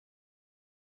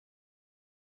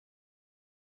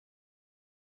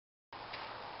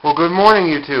Well, good morning,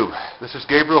 YouTube. This is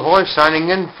Gabriel Hoy signing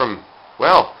in from,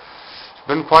 well, it's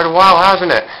been quite a while, hasn't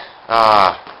it?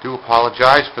 Do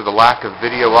apologize for the lack of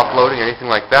video uploading or anything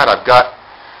like that. I've got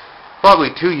probably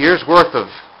 2 years worth of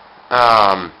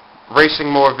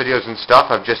racing more videos and stuff.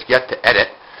 I've just yet to edit.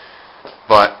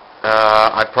 But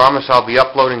I promise I'll be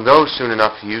uploading those soon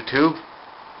enough to YouTube.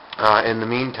 In the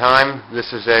meantime,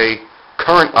 this is a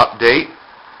current update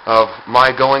of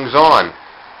my goings-on.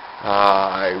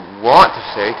 I want to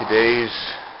say today's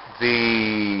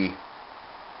the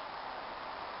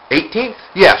 18th?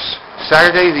 Yes,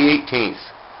 Saturday the 18th.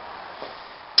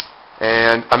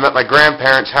 And I'm at my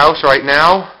grandparents' house right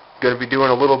now. Going to be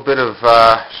doing a little bit of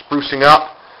sprucing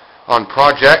up on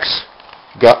projects.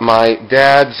 Got my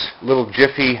dad's little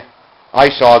Jiffy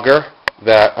ice auger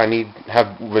that I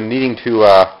have been needing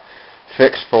to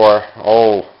fix for,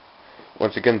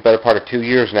 once again, the better part of 2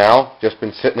 years now. Just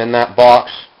been sitting in that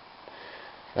box.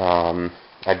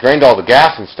 I drained all the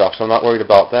gas and stuff, so I'm not worried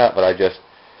about that, but I just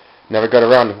never got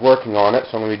around to working on it,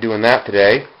 so I'm going to be doing that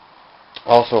today.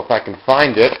 Also, if I can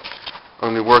find it, I'm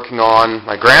going to be working on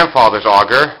my grandfather's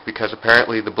auger, because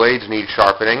apparently the blades need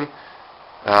sharpening.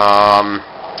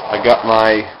 I got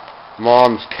my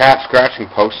mom's cat scratching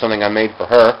post, something I made for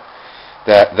her,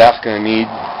 that's going to need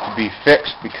to be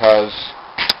fixed, because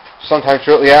sometime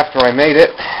shortly after I made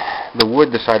it, the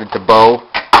wood decided to bow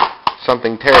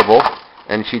something terrible,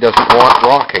 and she doesn't want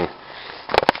rocking.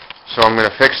 So I'm going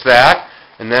to fix that,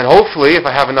 and then hopefully, if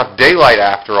I have enough daylight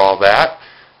after all that,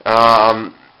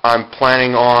 I'm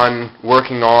planning on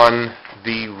working on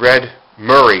the red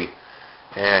Murray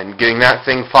and getting that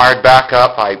thing fired back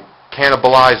up. I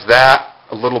cannibalized that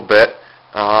a little bit.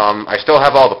 I still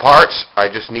have all the parts. I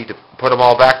just need to put them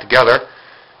all back together.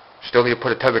 Still need to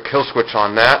put a tether kill switch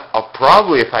on that. I'll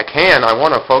probably, if I can, I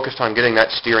want to focus on getting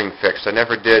that steering fixed. I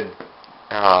never did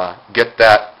get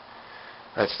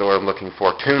that's the word I'm looking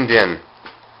for, tuned in.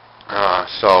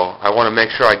 So I want to make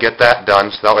sure I get that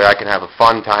done so that way I can have a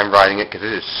fun time riding it, because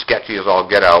it is sketchy as all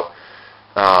get out.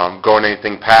 Going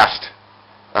anything past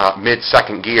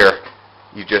mid-second gear,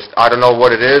 I don't know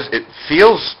what it is. It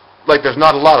feels like there's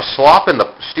not a lot of slop in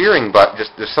the steering, but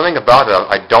just there's something about it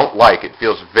I don't like. It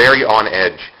feels very on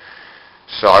edge.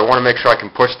 So I want to make sure I can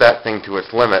push that thing to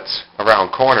its limits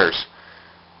around corners.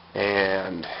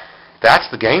 And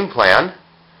that's the game plan.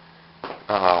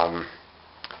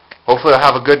 Hopefully I'll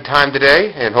have a good time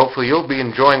today, and hopefully you'll be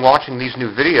enjoying watching these new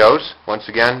videos. Once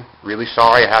again, really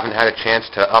sorry I haven't had a chance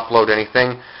to upload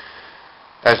anything.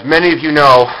 As many of you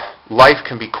know, life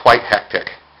can be quite hectic,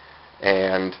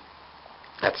 and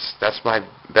that's my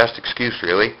best excuse,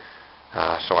 really.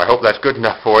 So I hope that's good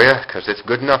enough for you, because it's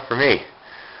good enough for me.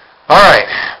 Alright,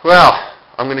 well,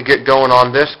 I'm going to get going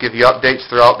on this, give you updates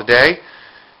throughout the day.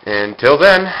 Until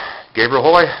then, Gabriel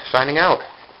Hoy signing out.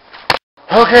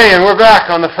 Okay, and we're back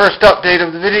on the first update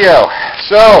of the video.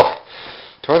 So,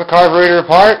 tore the carburetor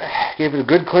apart, gave it a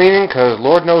good cleaning, because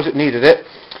Lord knows it needed it.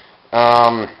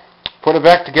 Put it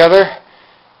back together,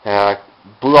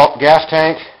 blew out the gas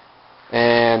tank,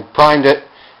 and primed it,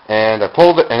 and I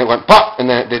pulled it, and it went pop, and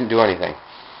then it didn't do anything.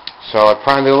 So I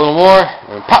primed it a little more,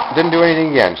 and pop, didn't do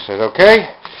anything again. Said, okay.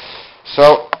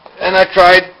 So, and I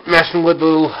tried messing with the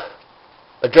little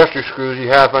adjuster screws you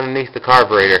have underneath the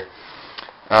carburetor.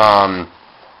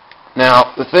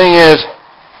 Now, the thing is,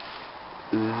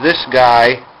 this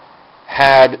guy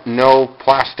had no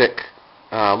plastic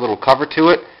little cover to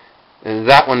it, and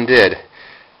that one did.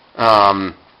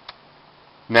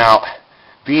 Now,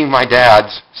 being my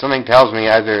dad's, something tells me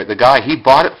either the guy he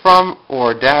bought it from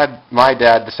or my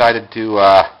dad decided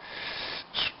to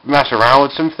mess around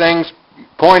with some things.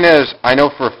 Point is, I know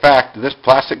for a fact this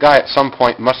plastic guy at some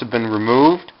point must have been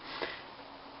removed.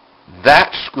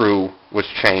 That screw was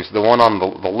changed, the one on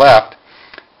the left,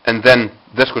 and then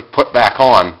this was put back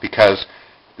on, because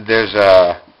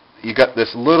you got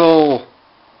this little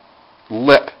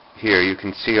lip here you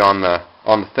can see on the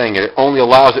thing, and it only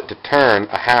allows it to turn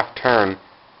a half turn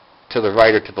to the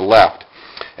right or to the left,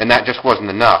 and that just wasn't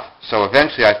enough. So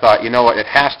eventually I thought, you know what, it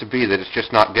has to be that it's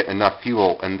just not getting enough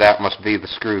fuel, and that must be the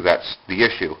screw that's the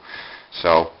issue.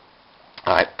 So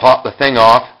I popped the thing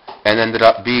off, and ended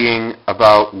up being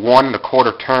about 1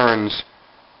 1/4 turns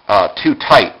too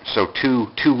tight, so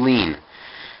too lean.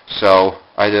 So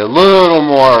I did a little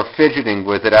more fidgeting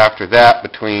with it after that,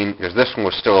 because this one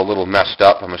was still a little messed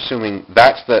up. I'm assuming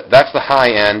that's the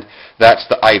high end, that's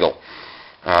the idle.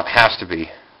 Has to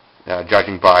be,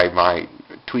 judging by my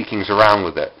tweakings around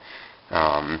with it.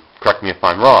 Correct me if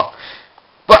I'm wrong.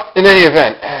 But in any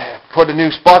event, put a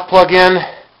new spark plug in,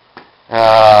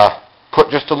 put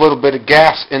just a little bit of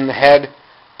gas in the head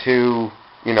to,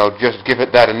 just give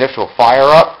it that initial fire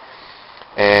up.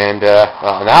 And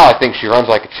now I think she runs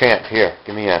like a champ. Here,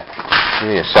 give me a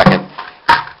second.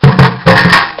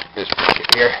 This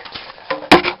bucket here.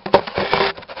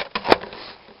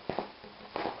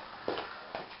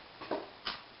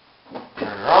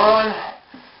 Turn her on.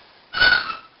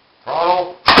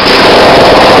 Throttle.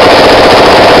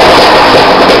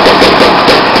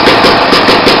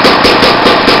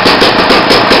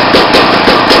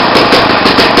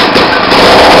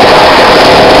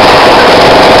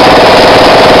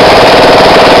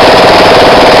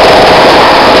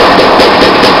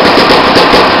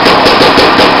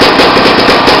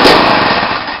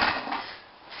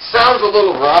 Sounds a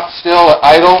little rough still at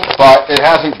idle, but it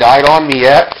hasn't died on me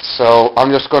yet, so I'm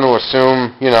just going to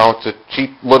assume, you know, it's a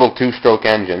cheap little two-stroke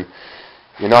engine.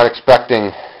 You're not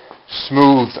expecting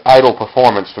smooth idle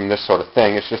performance from this sort of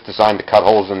thing. It's just designed to cut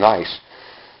holes in the ice.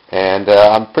 And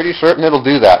I'm pretty certain it'll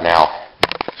do that now.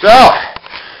 So,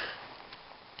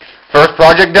 first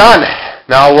project done.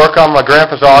 Now I'll work on my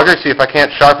grandpa's auger, see if I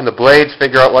can't sharpen the blades,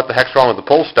 figure out what the heck's wrong with the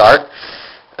pull start.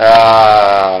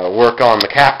 Work on the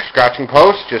cap scratching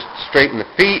post, just straighten the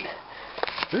feet.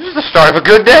 This is the start of a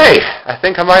good day. I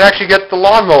think I might actually get the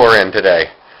lawnmower in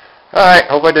today. Alright,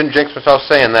 hope I didn't jinx myself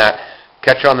saying that.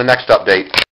 Catch you on the next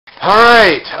update.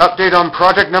 Alright, update on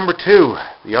project number 2,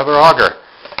 the other auger.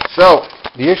 So,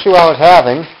 the issue I was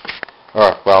having,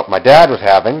 or, well, my dad was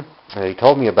having, that he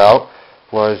told me about,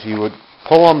 was you would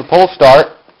pull on the pull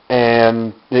start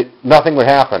and nothing would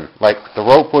happen. Like, the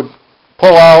rope would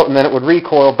pull out and then it would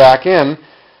recoil back in,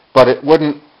 but it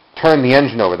wouldn't turn the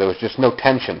engine over. There was just no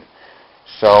tension.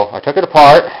 So I took it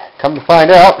apart. Come to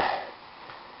find out,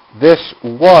 this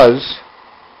was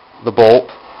the bolt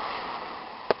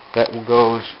that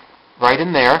goes right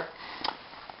in there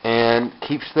and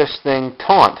keeps this thing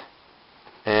taut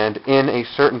and in a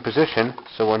certain position,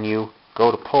 so when you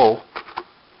go to pull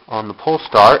on the pull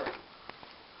start,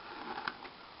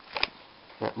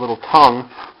 that little tongue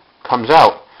comes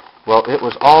out. Well, it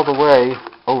was all the way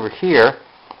over here.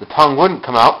 The tongue wouldn't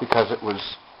come out because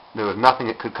there was nothing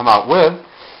it could come out with,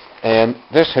 and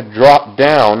this had dropped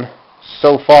down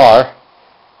so far.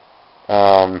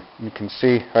 You can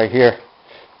see right here.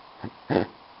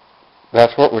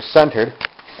 That's what was centered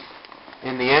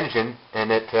in the engine,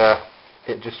 and it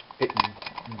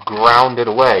ground it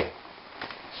away.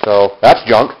 So that's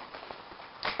junk.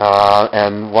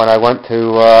 And when I went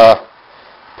to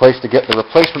place to get the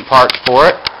replacement parts for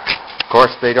it, of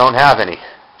course they don't have any.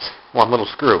 One little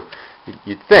screw.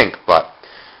 You'd think, but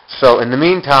so in the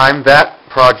meantime, that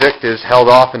project is held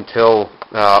off until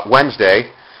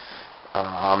Wednesday.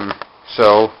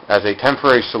 So as a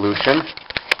temporary solution,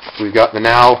 we've got the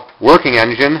now working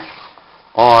engine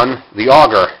on the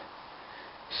auger.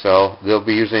 So they'll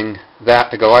be using that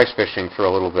to go ice fishing for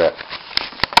a little bit.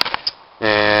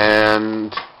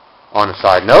 And on a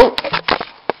side note,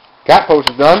 cat post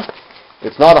is done.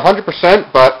 It's not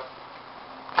 100%, but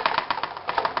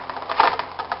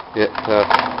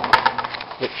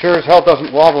it sure as hell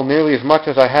doesn't wobble nearly as much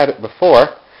as I had it before.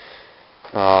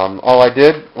 All I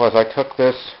did was I took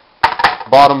this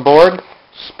bottom board,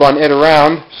 spun it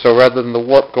around, so rather than the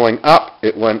warp going up,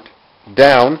 it went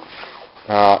down.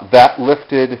 That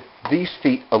lifted these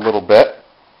feet a little bit,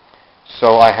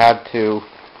 so I had to,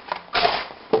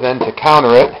 then to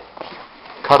counter it,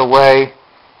 cut away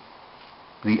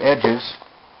the edges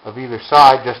of either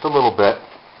side just a little bit.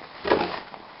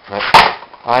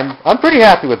 I'm pretty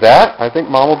happy with that. I think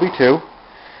Mom will be too.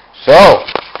 So,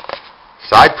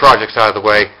 side projects out of the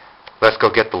way, let's go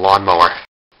get the lawnmower.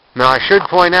 Now I should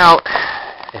point out,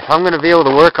 if I'm going to be able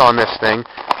to work on this thing,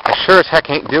 I sure as heck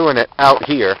ain't doing it out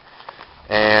here.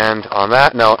 And on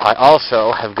that note, I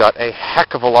also have got a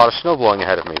heck of a lot of snow blowing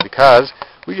ahead of me because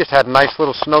we just had a nice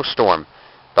little snowstorm,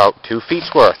 about 2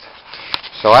 feet's worth.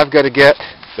 So I've got to get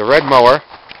the red mower,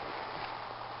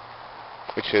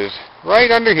 which is right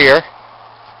under here,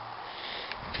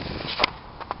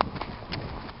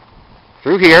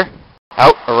 through here,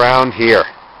 out around here.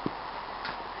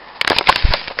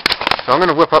 So I'm going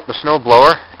to whip up the snow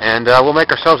blower and we'll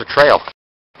make ourselves a trail.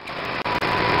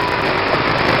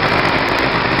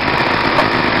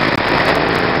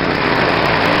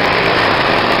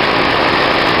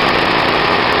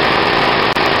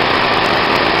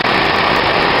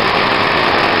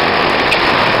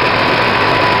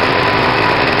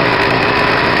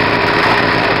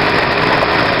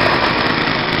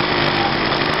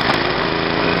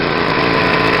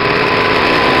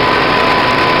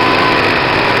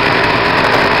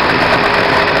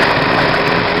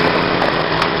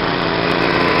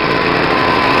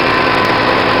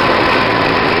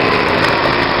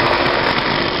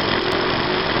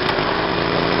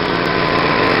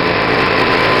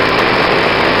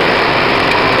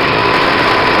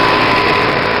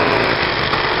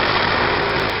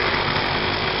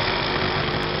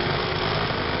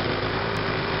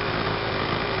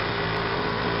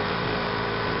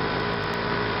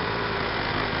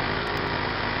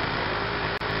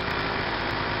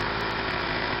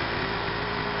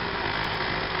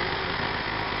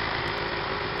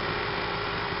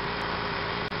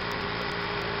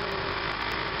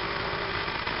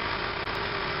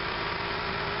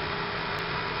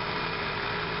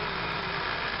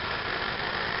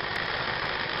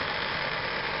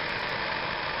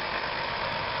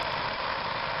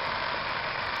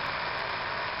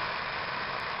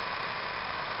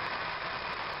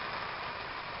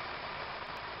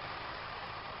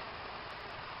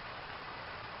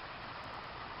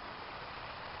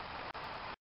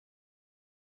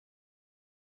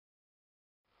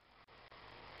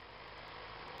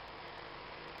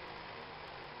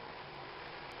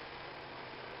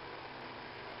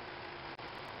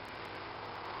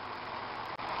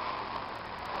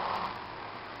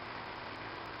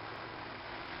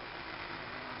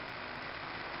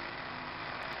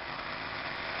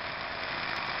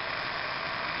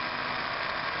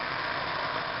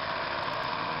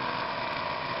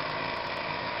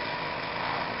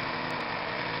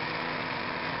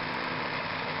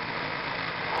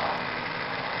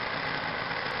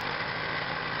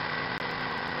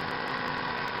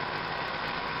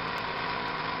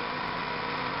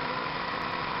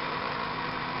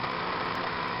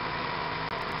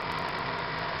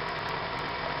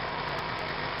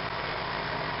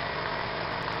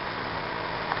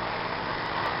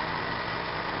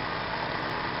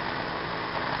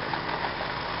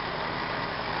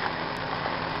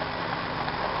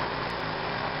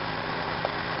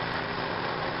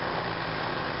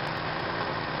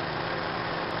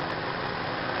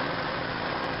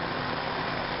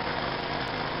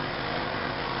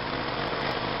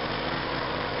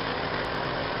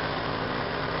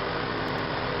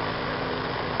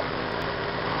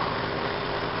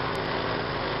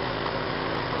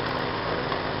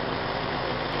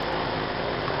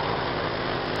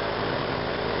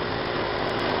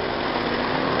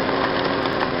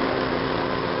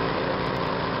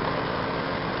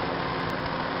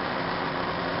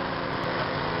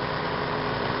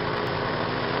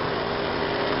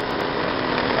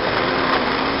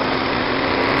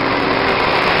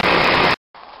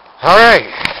 Alright,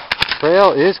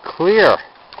 trail is clear.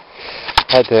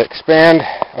 Had to expand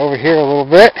over here a little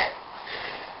bit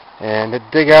and to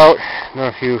dig out. I don't know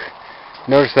if you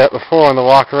noticed that before on the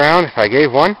walk around, if I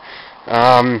gave one.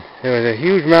 There was a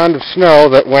huge mound of snow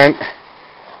that went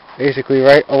basically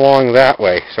right along that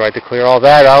way. So I had to clear all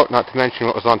that out, not to mention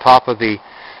what was on top of the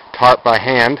tarp by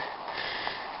hand.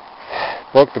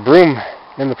 Broke the broom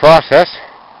in the process.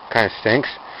 Kind of stinks.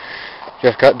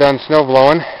 Just got done snow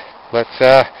blowing.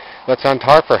 Let's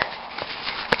untarp her.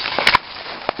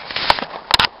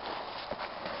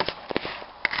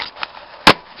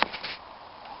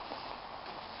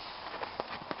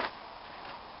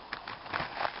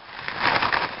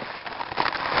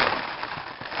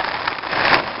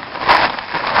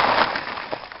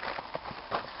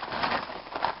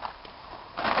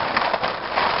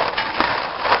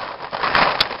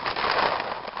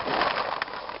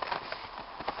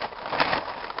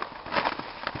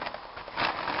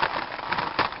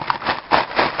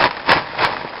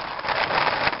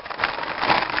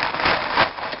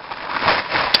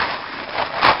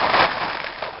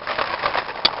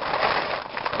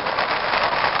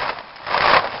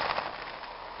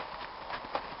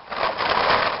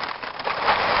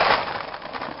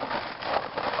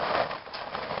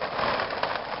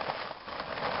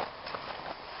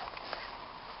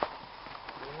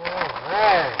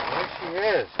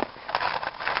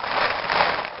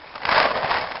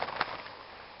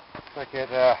 Looks like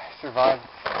it survived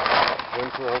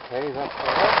winter okay, that's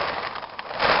right.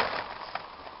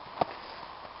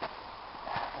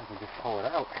 I can just pull it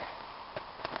out.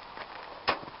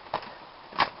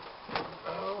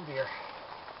 Oh dear.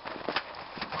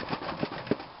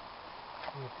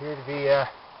 You appear to be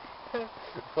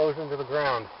frozen to the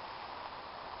ground.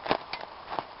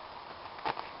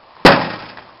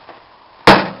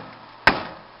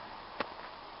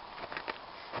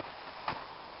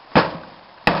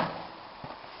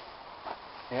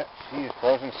 Yep, she is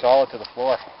frozen solid to the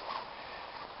floor.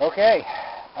 Okay,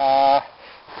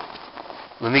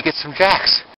 let me get some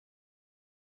jacks.